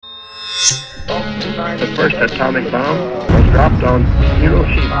The first atomic bomb was dropped on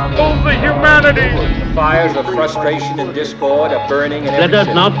Hiroshima. Oh, the humanity! The fires of frustration and discord are burning in every Let us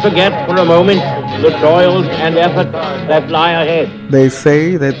city. not forget for a moment the toils and efforts that lie ahead. They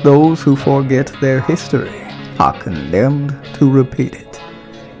say that those who forget their history are condemned to repeat it.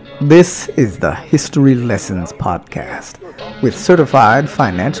 This is the History Lessons Podcast with certified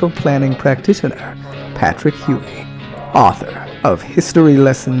financial planning practitioner Patrick Huey, author of History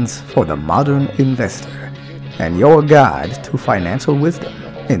Lessons for the Modern Investor, and your guide to financial wisdom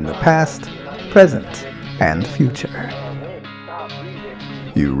in the past, present, and future.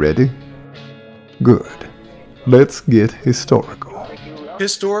 You ready? Good. Let's get historical.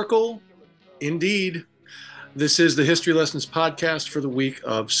 Historical, indeed. This is the History Lessons Podcast for the week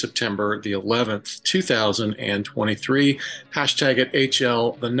of September the 11th, 2023. Hashtag it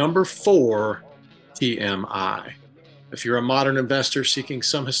HL, the number 4 TMI. If you're a modern investor seeking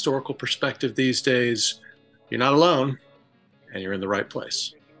some historical perspective these days, you're not alone, and you're in the right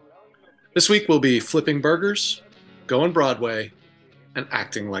place. This week we'll be flipping burgers, going Broadway, and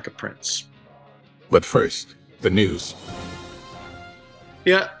acting like a prince. But first, the news.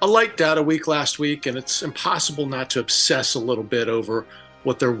 Yeah, a light data week last week, and it's impossible not to obsess a little bit over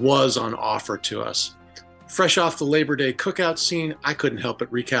what there was on offer to us. Fresh off the Labor Day cookout scene, I couldn't help but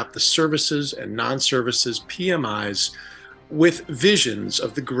recap the services and non-services PMIs with visions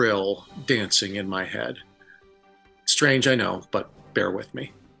of the grill dancing in my head. Strange, I know, but bear with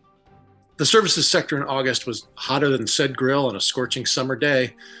me. The services sector in August was hotter than said grill on a scorching summer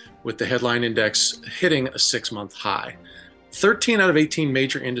day, with the headline index hitting a 6-month high. 13 out of 18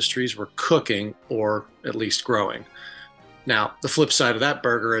 major industries were cooking or at least growing. Now, the flip side of that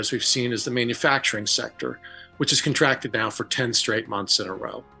burger, as we've seen, is the manufacturing sector, which has contracted now for 10 straight months in a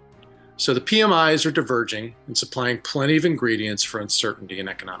row. So the PMIs are diverging and supplying plenty of ingredients for uncertainty and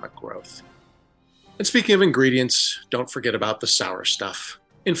economic growth. And speaking of ingredients, don't forget about the sour stuff,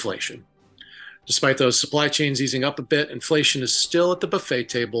 inflation. Despite those supply chains easing up a bit, inflation is still at the buffet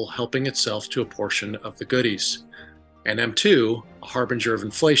table, helping itself to a portion of the goodies. And M2, a harbinger of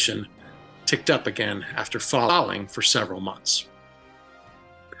inflation, ticked up again after falling for several months.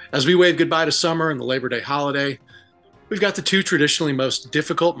 As we wave goodbye to summer and the Labor Day holiday, we've got the two traditionally most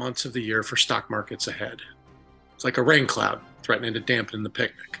difficult months of the year for stock markets ahead. It's like a rain cloud threatening to dampen the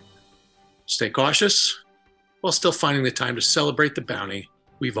picnic. Stay cautious while still finding the time to celebrate the bounty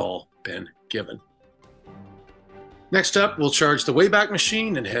we've all been given. Next up, we'll charge the Wayback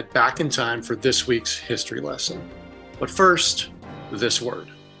Machine and head back in time for this week's history lesson. But first, this word.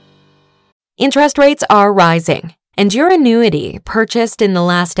 Interest rates are rising, and your annuity purchased in the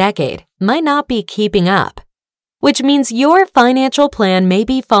last decade might not be keeping up, which means your financial plan may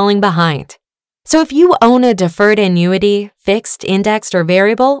be falling behind. So if you own a deferred annuity, fixed, indexed, or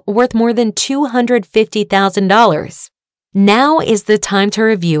variable worth more than $250,000, now is the time to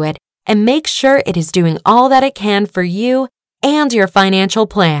review it and make sure it is doing all that it can for you and your financial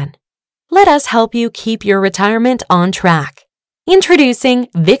plan. Let us help you keep your retirement on track. Introducing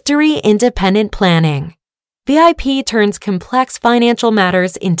Victory Independent Planning. VIP turns complex financial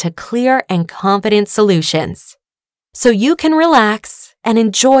matters into clear and confident solutions, so you can relax and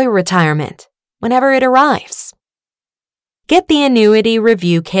enjoy retirement whenever it arrives. Get the Annuity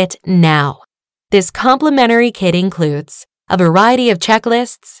Review Kit now. This complimentary kit includes a variety of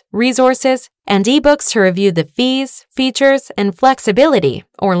checklists, resources, and ebooks to review the fees, features, and flexibility,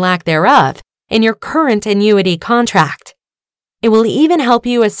 or lack thereof, in your current annuity contract. It will even help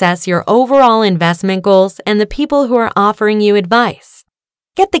you assess your overall investment goals and the people who are offering you advice.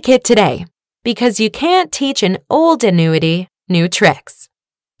 Get the kit today, because you can't teach an old annuity new tricks.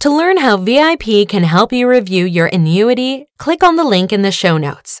 To learn how VIP can help you review your annuity, click on the link in the show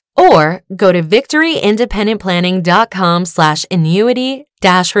notes, or go to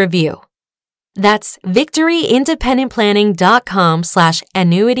victoryindependentplanning.com/annuity-review. That's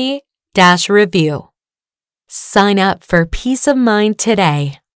victoryindependentplanning.com/annuity-review. Sign up for peace of mind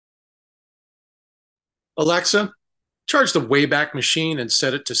today. Alexa, charge the Wayback Machine and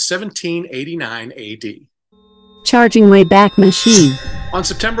set it to 1789 AD. Charging Wayback Machine. On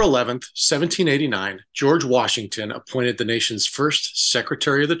September 11th, 1789, George Washington appointed the nation's first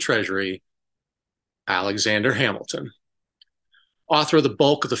Secretary of the Treasury, Alexander Hamilton. Author of the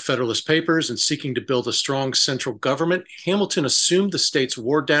bulk of the Federalist Papers and seeking to build a strong central government, Hamilton assumed the state's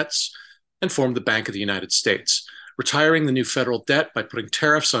war debts and formed the Bank of the United States, retiring the new federal debt by putting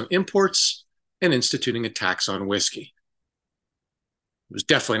tariffs on imports and instituting a tax on whiskey. It was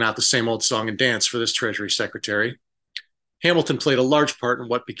definitely not the same old song and dance for this Treasury Secretary. Hamilton played a large part in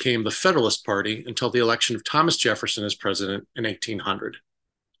what became the Federalist Party until the election of Thomas Jefferson as president in 1800.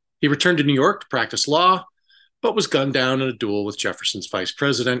 He returned to New York to practice law, but was gunned down in a duel with Jefferson's vice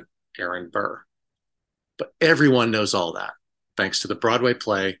president, Aaron Burr. But everyone knows all that, thanks to the Broadway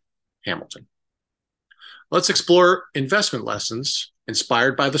play, Hamilton. Let's explore investment lessons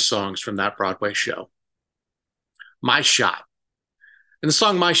inspired by the songs from that Broadway show. My Shot. In the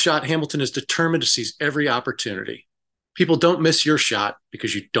song My Shot, Hamilton is determined to seize every opportunity. People don't miss your shot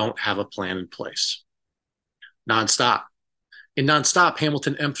because you don't have a plan in place. Nonstop. In Nonstop,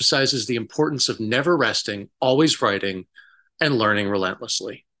 Hamilton emphasizes the importance of never resting, always writing, and learning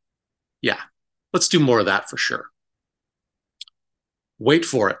relentlessly. Yeah, let's do more of that for sure. Wait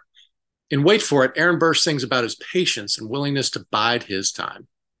for It. In Wait for It, Aaron Burr sings about his patience and willingness to bide his time.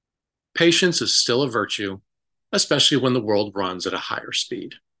 Patience is still a virtue, especially when the world runs at a higher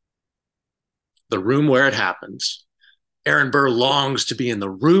speed. The Room Where It Happens. Aaron Burr longs to be in the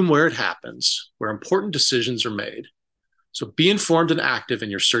room where it happens, where important decisions are made. So be informed and active in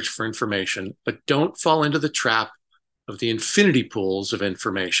your search for information, but don't fall into the trap of the infinity pools of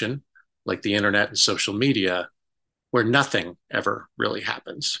information, like the internet and social media, where nothing ever really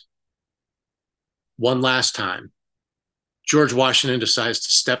happens. One last time, George Washington decides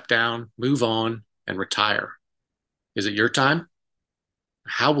to step down, move on, and retire. Is it your time?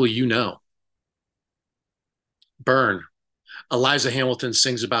 How will you know? Burn. Eliza Hamilton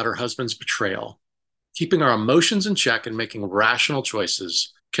sings about her husband's betrayal. Keeping our emotions in check and making rational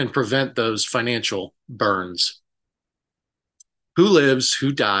choices can prevent those financial burns. Who lives,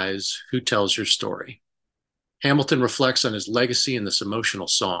 who dies, who tells your story? Hamilton reflects on his legacy in this emotional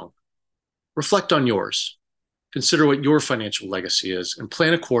song. Reflect on yours. Consider what your financial legacy is and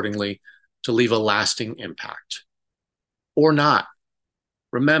plan accordingly to leave a lasting impact. Or not.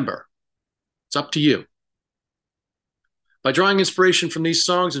 Remember, it's up to you. By drawing inspiration from these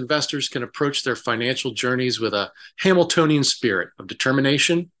songs, investors can approach their financial journeys with a Hamiltonian spirit of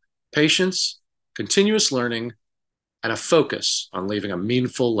determination, patience, continuous learning, and a focus on leaving a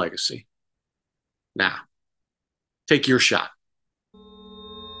meaningful legacy. Now, take your shot.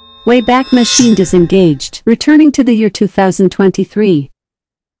 Wayback Machine disengaged, returning to the year 2023.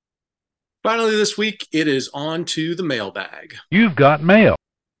 Finally, this week, it is on to the mailbag. You've got mail.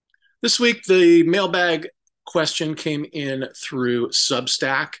 This week, the mailbag question came in through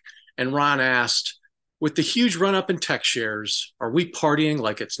Substack, and Ron asked, with the huge run-up in tech shares, are we partying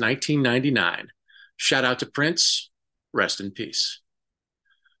like it's 1999? Shout out to Prince, rest in peace.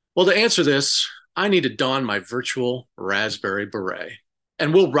 Well, to answer this, I need to don my virtual Raspberry Beret,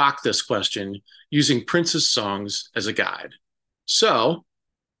 and we'll rock this question using Prince's songs as a guide. So,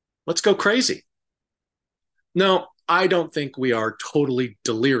 let's go crazy. No, I don't think we are totally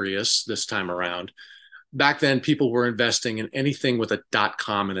delirious this time around. Back then, people were investing in anything with a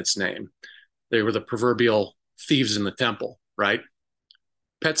 .com in its name. They were the proverbial thieves in the temple, right?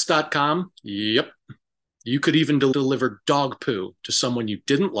 Pets.com, yep. You could even deliver dog poo to someone you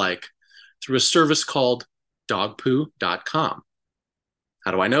didn't like through a service called dogpoo.com.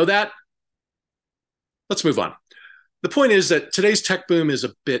 How do I know that? Let's move on. The point is that today's tech boom is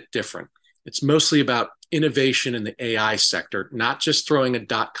a bit different. It's mostly about innovation in the AI sector, not just throwing a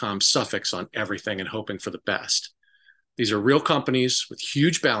 .com suffix on everything and hoping for the best. These are real companies with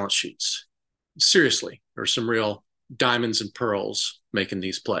huge balance sheets. Seriously, there are some real diamonds and pearls making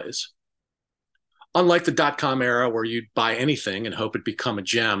these plays. Unlike the .com era where you'd buy anything and hope it'd become a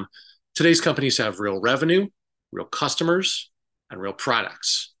gem, today's companies have real revenue, real customers, and real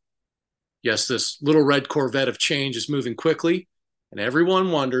products. Yes, this little red Corvette of change is moving quickly, and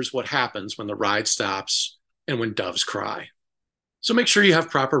everyone wonders what happens when the ride stops and when doves cry. So make sure you have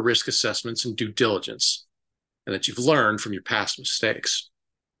proper risk assessments and due diligence, and that you've learned from your past mistakes.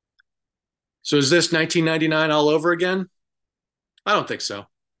 So is this 1999 all over again? I don't think so.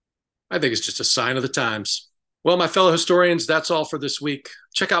 I think it's just a sign of the times. Well, my fellow historians, that's all for this week.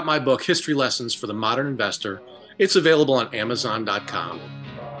 Check out my book, History Lessons for the Modern Investor. It's available on Amazon.com.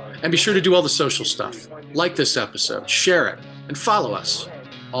 And be sure to do all the social stuff. Like this episode, share it, and follow us.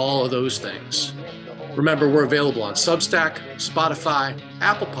 All of those things. Remember, we're available on Substack, Spotify,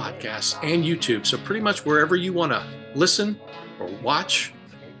 Apple Podcasts, and YouTube. So pretty much wherever you want to listen or watch,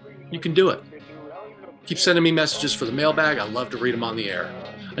 you can do it. Keep sending me messages for the mailbag. I love to read them on the air.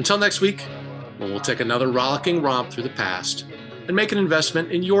 Until next week, when we'll take another rollicking romp through the past and make an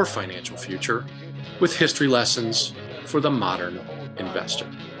investment in your financial future with history lessons for the modern investor.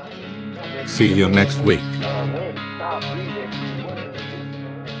 See you next week.